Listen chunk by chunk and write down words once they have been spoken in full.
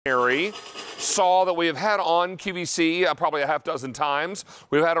extraordinary saw that we have had on QVC probably a half dozen times.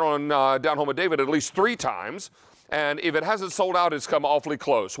 We've had it on Down Home with David at least 3 times. And if it hasn't sold out, it's come awfully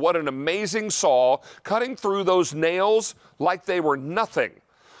close. What an amazing saw, cutting through those nails like they were nothing.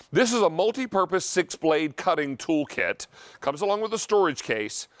 This is a multi-purpose 6-blade cutting toolkit. Comes along with a storage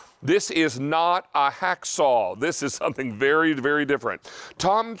case. This is not a hacksaw. This is something very, very different.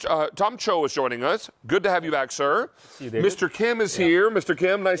 Tom Cho is joining us. Good to have you back, sir. See you, David. Mr. Kim is here. Mr.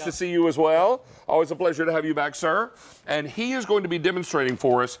 Kim, nice to see you as well. Always a pleasure to have you back, sir. And he is going to be demonstrating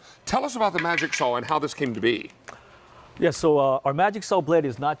for us. Tell us about the magic saw and how this came to be. Yeah, so our magic saw blade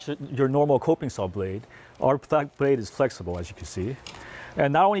is not your normal coping saw blade. Our blade is flexible, as you can see.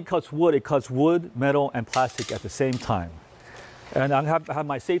 And not only cuts wood, it cuts wood, metal, and plastic at the same time. And I have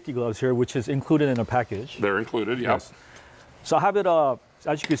my safety gloves here, which is included in a package. They're included, yes. So I have it,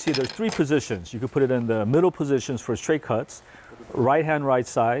 as you can see, there's 3 positions. You can put it in the middle positions for straight cuts, right hand, right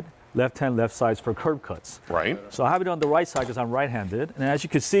side, left hand, left sides for curve cuts. Right. So I have it on the right side because I'm right-handed. And as you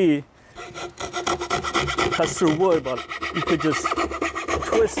can see, it cuts through wood, but you could just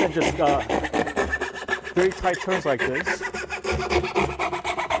twist and just very tight turns like this.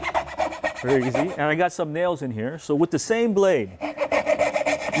 Very easy. And I got some nails in here. So with the same blade,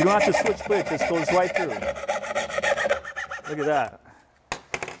 you don't have to switch blades, it just goes right through. Look at that.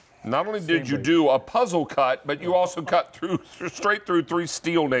 Not only did you do a puzzle cut, but you also cut straight through 3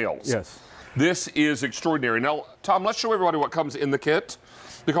 steel nails. Yes. This is extraordinary. Now, Tom, let's show everybody what comes in the kit,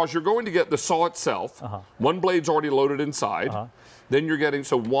 because you're going to get the saw itself. One blade's already loaded inside. Then you're getting,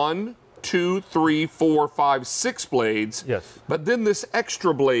 so 1, 2, 3, 4, 5, 6 blades. Yes. But then this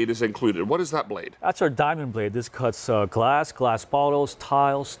extra blade is included. What is that blade? That's our diamond blade. This cuts glass bottles,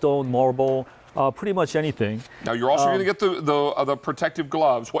 tile, stone, marble, pretty much anything. Now, you're also going to get the protective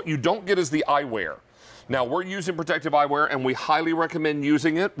gloves. What you don't get is the eyewear. Now, we're using protective eyewear, and we highly recommend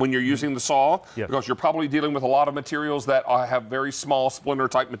using it when you're using the saw, because you're probably dealing with a lot of materials that have very small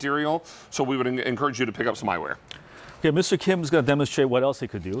splinter-type material, so we would encourage you to pick up some eyewear. Okay, Mr. Kim is going to demonstrate what else he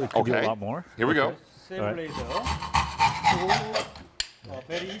could do. It could do a lot more. Here we go. Same blade,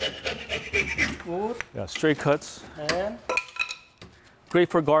 very good. Yeah, straight cuts. And Great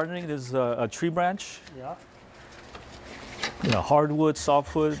for gardening. This is a tree branch. yeah, You know, hardwood,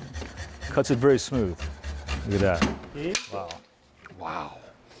 softwood. Cuts it very smooth. Look at that. okay. Wow. Wow.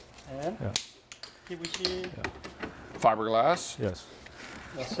 And Yeah. QVC, Fiberglass. Yes.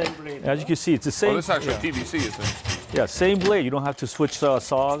 the same blade. As you can see, it's the same. Oh, this is actually PVC, isn't it? Yeah, same blade. You don't have to switch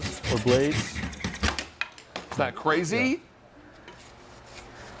saws or blades. Isn't that crazy?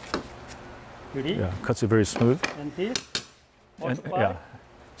 Ready? Yeah, cuts it very smooth. And this. And, Multiply. yeah,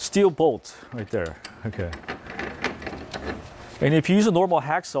 steel bolt right there. Okay. And if you use a normal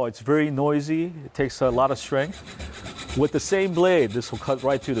hacksaw, it's very noisy. It takes a lot of strength. With the same blade, this will cut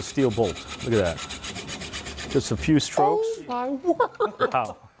right through the steel bolt. Look at that. Just a few strokes. Oh, my word.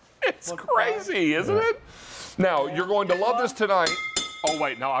 Wow. It's crazy, isn't it? Now, you're going to love this tonight. Oh,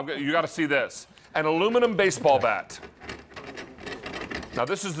 wait, no, you got to see this. An aluminum baseball bat. Now,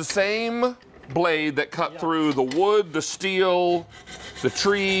 this is the same blade that cut through the wood, the steel, the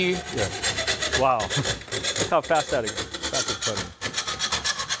tree. Yeah. Wow. Look how fast that is. Fast it's cutting.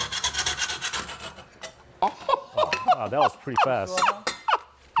 Wow, that was pretty fast.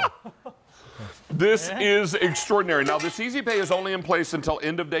 This is extraordinary. Now, this Easy Pay is only in place until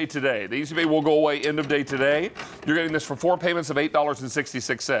end of day today. The Easy Pay will go away end of day today. You're getting this for 4 payments of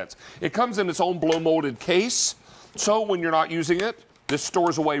 $8.66. It comes in its own blow molded case, so when you're not using it, this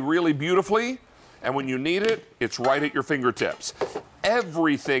stores away really beautifully, and when you need it, it's right at your fingertips.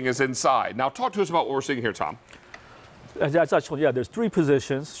 Everything is inside. Now, talk to us about what we're seeing here, Tom. That's actually, yeah, there's 3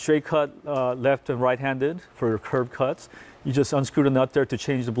 positions, straight cut, left and right-handed for curved cuts. You just unscrew the nut there to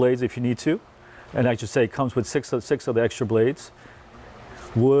change the blades if you need to. And I should say it comes with six of the extra blades.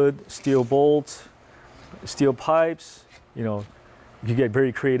 Wood, steel bolts, steel pipes, you know, you get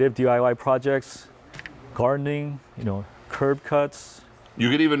very creative DIY projects, gardening, you know, curb cuts. You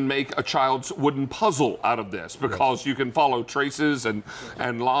could even make a child's wooden puzzle out of this, because you can follow traces and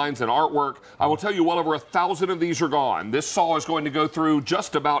lines and artwork. I will tell you, well over 1,000 of these are gone. This saw is going to go through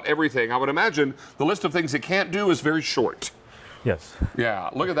just about everything. I would imagine the list of things it can't do is very short. Yes. Yeah,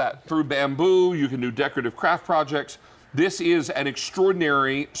 look at that. Through bamboo, you can do decorative craft projects. This is an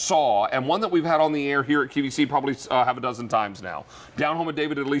extraordinary saw, and one that we've had on the air here at QVC probably half a dozen times now. Down Home with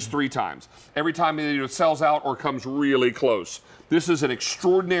David at least 3 times. Every time it either sells out or comes really close. This is an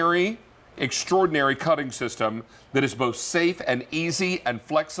extraordinary cutting system that is both safe and easy and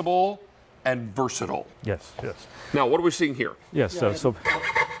flexible and versatile. Yes, yes. Now, what are we seeing here? Yes, so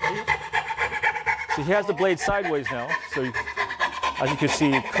he has the blade sideways now. So As you can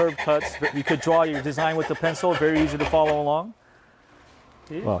see, curved cuts. You could draw your design with the pencil. Very easy to follow along.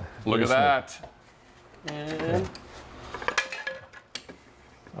 See? Wow, Look very at smooth. that. And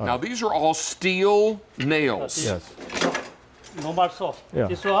Now these are all steel nails. Yes. normal saw. Yeah.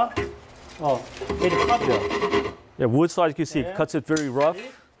 This one, very hard. Yeah, wood saw, you can see, Yeah. cuts it very rough,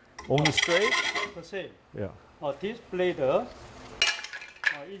 only straight. The same. Yeah. This blade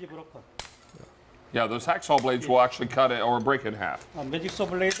easy broken. Yeah, those hacksaw blades will actually cut it or break it in half. Magic saw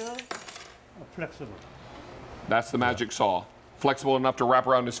blade flexible. That's the magic saw. Flexible enough to wrap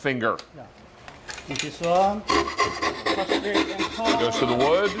around his finger. Yeah. And this one, cut straight and cut. Goes to the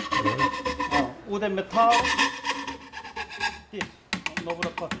wood. Wood and metal. This, no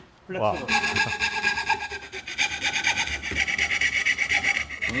broken, flexible.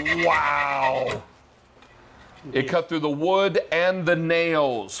 Wow. It cut through the wood and the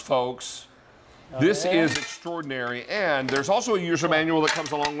nails, folks. This is extraordinary. And there's also a user manual that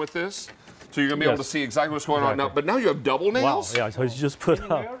comes along with this. So you're going to be able to Yes. see exactly what's going on now. Exactly. But now you have double Wow. nails? Yeah, so you just put a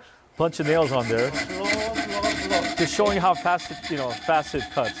Nails, bunch of nails on there, slow. just showing how fast fast it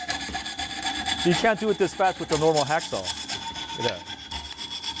cuts. So you can't do it this fast with the normal hacksaw. Look at that.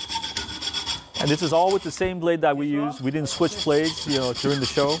 And this is all with the same blade that we used. We didn't switch blades, during the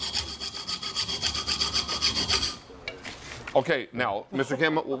show. Okay, now, Mr.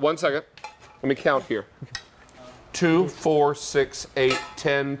 Kim, 1 second. Let me count here. 2, 4, 6, 8,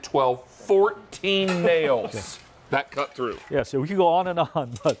 10, 12, 14 nails that cut through. Yeah, so we could go on and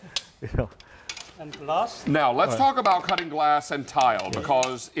on, but And glass. Now, let's talk about cutting glass and tile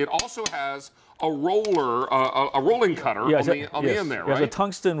because it also has a roller, a rolling cutter on the end there, There's a right?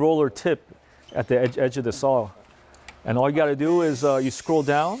 tungsten roller tip at the edge of the saw. And all you got to do is you scroll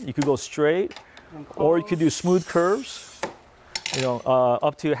down. You could go straight, or you could do smooth curves,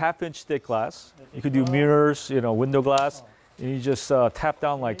 up to a half-inch thick glass. You could do mirrors, window glass, and you just tap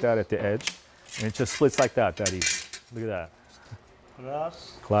down like that at the edge, and it just splits like that easy. Look at that.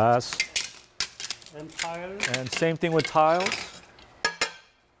 Glass Glass, and tile, and same thing with tiles.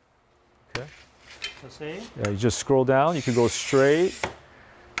 Okay. the same. Yeah, you just scroll down. You could go straight,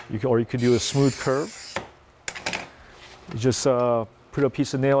 or you could do a smooth curve. You just put a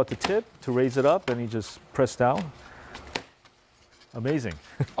piece of nail at the tip to raise it up, and you just press down. Amazing.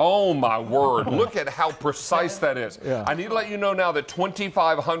 Oh my word, look at how precise that is. Yeah. I need to let you know now that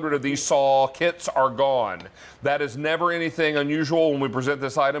 2,500 of these saw kits are gone. That is never anything unusual when we present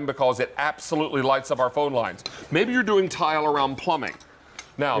this item because it absolutely lights up our phone lines. Maybe you're doing tile around plumbing.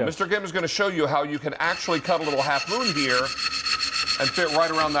 Now, Yes. Mr. Kim is going to show you how you can actually cut a little half moon here and fit right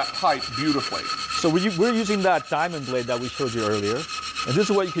around that pipe beautifully. So we're using that diamond blade that we showed you earlier, and this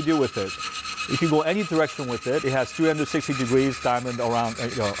is what you can do with it. You can go any direction with it. It has 360 degrees diamond around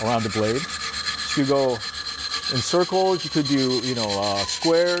around the blade. You could go in circles. You could do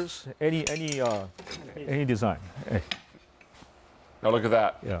squares. Any design. Now look at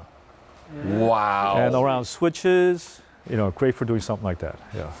that. Yeah. Wow. And around switches. Great for doing something like that.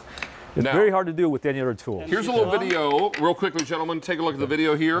 Yeah. It's Now- very hard to do with any other tool. Here's a little video, real quickly, gentlemen. Take a look at the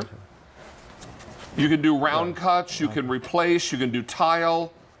video here. You can do round cuts, you can replace, you can do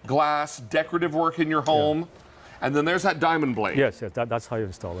tile, glass, decorative work in your home. And then there's that diamond blade. Yes, that's how you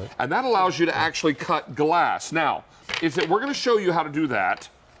install it. And that allows you to actually cut glass. Now, we're going to show you how to do that,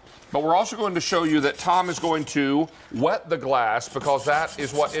 but we're also going to show you that Tom is going to wet the glass because that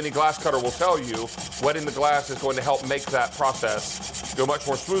is what any glass cutter will tell you. Wetting the glass is going to help make that process go much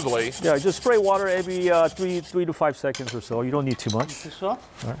more smoothly. Yeah, just spray water every 3 to 5 seconds or so. You don't need too much. This one,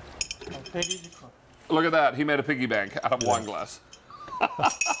 very easy cut. Look at that. He made a piggy bank out of wine glass.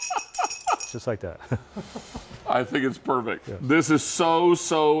 Just like that. I think it's perfect. This is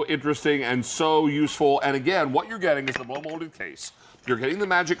so interesting and so useful. And again, what you're getting is the blow molded case. You're getting the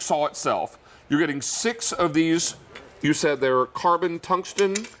magic saw itself. You're getting 6 of these. You said they're carbon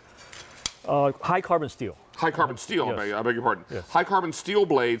tungsten, High carbon steel. high carbon steel. Yes. I beg your pardon. Yes. High carbon steel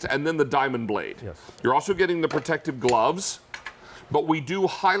blades, and then the diamond blade. Yes. You're also getting the protective gloves. But we do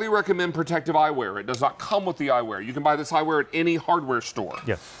highly recommend protective eyewear. It does not come with the eyewear. You can buy this eyewear at any hardware store.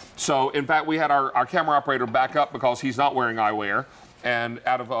 Yes. So, in fact, we had our camera operator back up because he's not wearing eyewear. And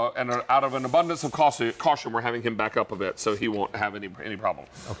out of an abundance of caution, we're having him back up a bit so he won't have any problem.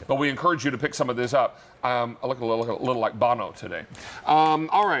 Okay. But we encourage you to pick some of this up. I look a little like Bono today.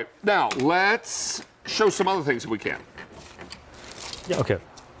 All right, now let's show some other things if we can. Okay.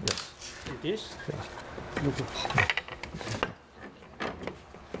 Yes. Like this.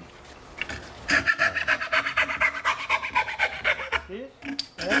 This,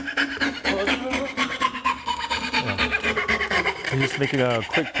 and puzzle. I'm just making a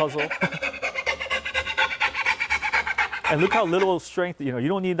quick puzzle. And look how little strength, you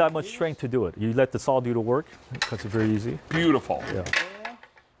don't need that much strength to do it. You let the saw do the work, because it's very easy. Beautiful. Yeah.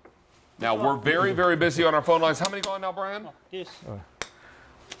 Now, we're very, very busy on our phone lines. How many gone now, Brian? This.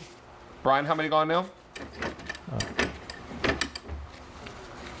 Brian, how many gone now?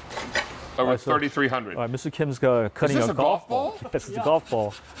 Over 3,300. All right, Mr. Kim's cutting Is this a golf ball? Yes, it's a golf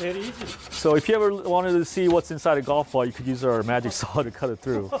ball. Very easy. So if you ever wanted to see what's inside a golf ball, you could use our magic saw to cut it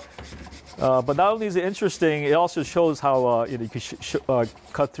through. But not only is it interesting, it also shows how you can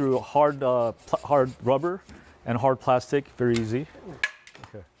cut through hard rubber and hard plastic very easy.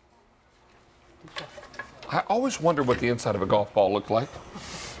 Okay. I always wonder what the inside of a golf ball looked like.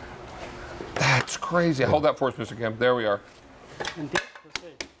 That's crazy. Hold that for us, Mr. Kim. There we are. And this, the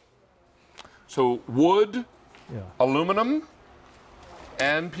same. So wood, Yeah. aluminum,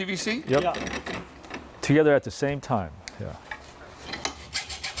 and PVC? Yep. Yeah. Together at the same time. Yeah.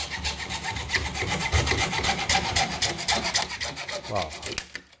 Wow.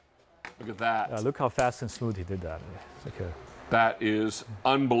 Look at that. Look how fast and smooth he did that. Okay. That is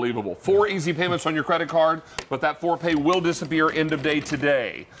unbelievable. 4 easy payments on your credit card, but that 4-pay will disappear end of day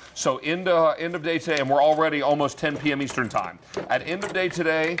today. So end of day today, and we're already almost 10 p.m. Eastern time. At end of day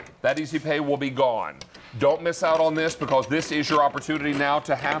today, that easy pay will be gone. Don't miss out on this, because this is your opportunity now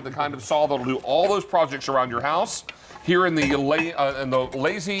to have the kind of saw that'll do all those projects around your house here in the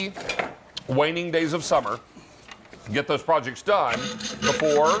lazy, waning days of summer. Get those projects done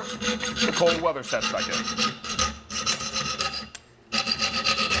before the cold weather sets back in.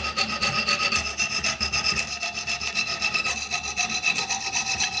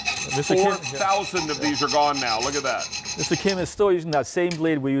 Mr. Kim, 4,000 of these are gone now. Look at that. Mr. Kim is still using that same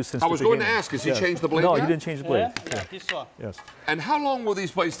blade we used since I the was going to beginning. ask, has he Yes. changed the blade No, yet? he didn't change the blade. Yeah, this one. Yes. And how long will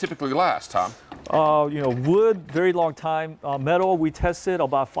these blades typically last, Tom? Wood, very long time. Metal, we tested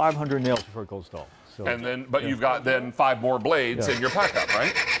about 500 nails before it goes dull. So, And then, but you've got then 5 more blades Yeah. in your packup,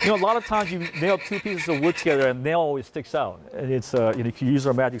 right? a lot of times you nail 2 pieces of wood together and nail always sticks out. And it's, you can use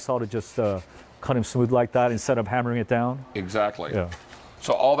our magic saw to just cut them smooth like that instead of hammering it down. Exactly. Yeah.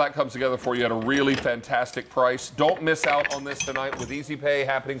 So all that comes together for you at a really fantastic price. Don't miss out on this tonight with Easy Pay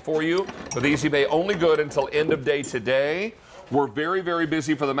happening for you. With Easy Pay only good until end of day today. We're very, very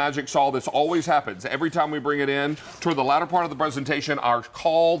busy for the magic saw. This always happens. Every time we bring it in, toward the latter part of the presentation, our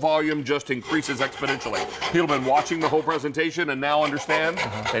call volume just increases exponentially. People have been watching the whole presentation and now understand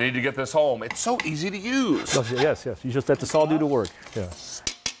they need to get this home. It's so easy to use. Yes. You just let the saw do the work. Yeah.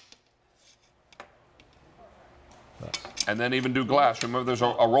 And then even do glass. Remember, there's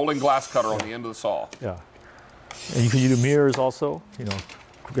a rolling glass cutter on the end of the saw. Yeah. And you can do mirrors also.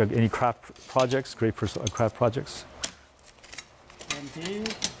 Any craft projects, great for craft projects. And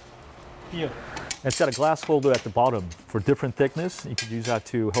this, here. It's got a glass holder at the bottom for different thickness. You could use that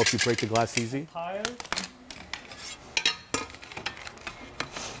to help you break the glass easy. Tile.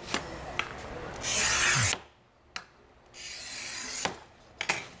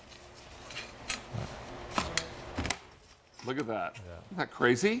 Look at that. Isn't that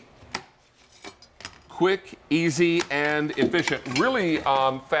crazy? Quick, easy, and efficient. Really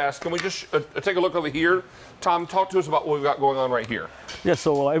fast. Can we just take a look over here? Tom, talk to us about what we've got going on right here. Yeah,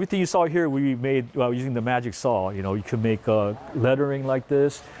 so everything you saw here we made using the magic saw. You can make lettering like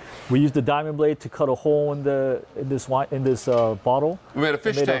this. We used the diamond blade to cut a hole in this bottle. We made a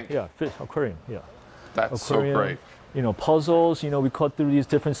fish tank. Fish aquarium. Yeah. That's Aquarium, so great. Puzzles. We cut through these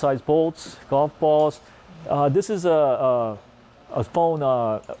different size bolts, golf balls. This is a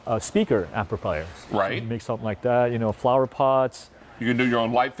phone speaker amplifier. Right. You make something like that. Flower pots. You can do your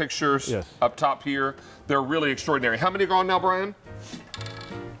own light fixtures Yes. up top here. They're really extraordinary. How many are gone now, Brian?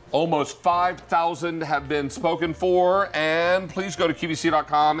 Almost 5,000 have been spoken for, and please go to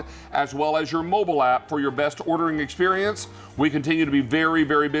QVC.com as well as your mobile app for your best ordering experience. We continue to be very,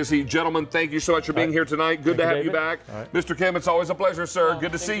 very busy. Gentlemen, thank you so much for being here tonight. Good to have you back. Mr. Kim, it's always a pleasure, sir.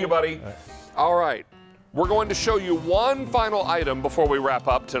 Good to see you, buddy. All right. We're going to show you one final item before we wrap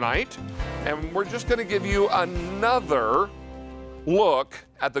up tonight, and we're just going to give you another look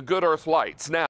at the Good Earth lights. Now,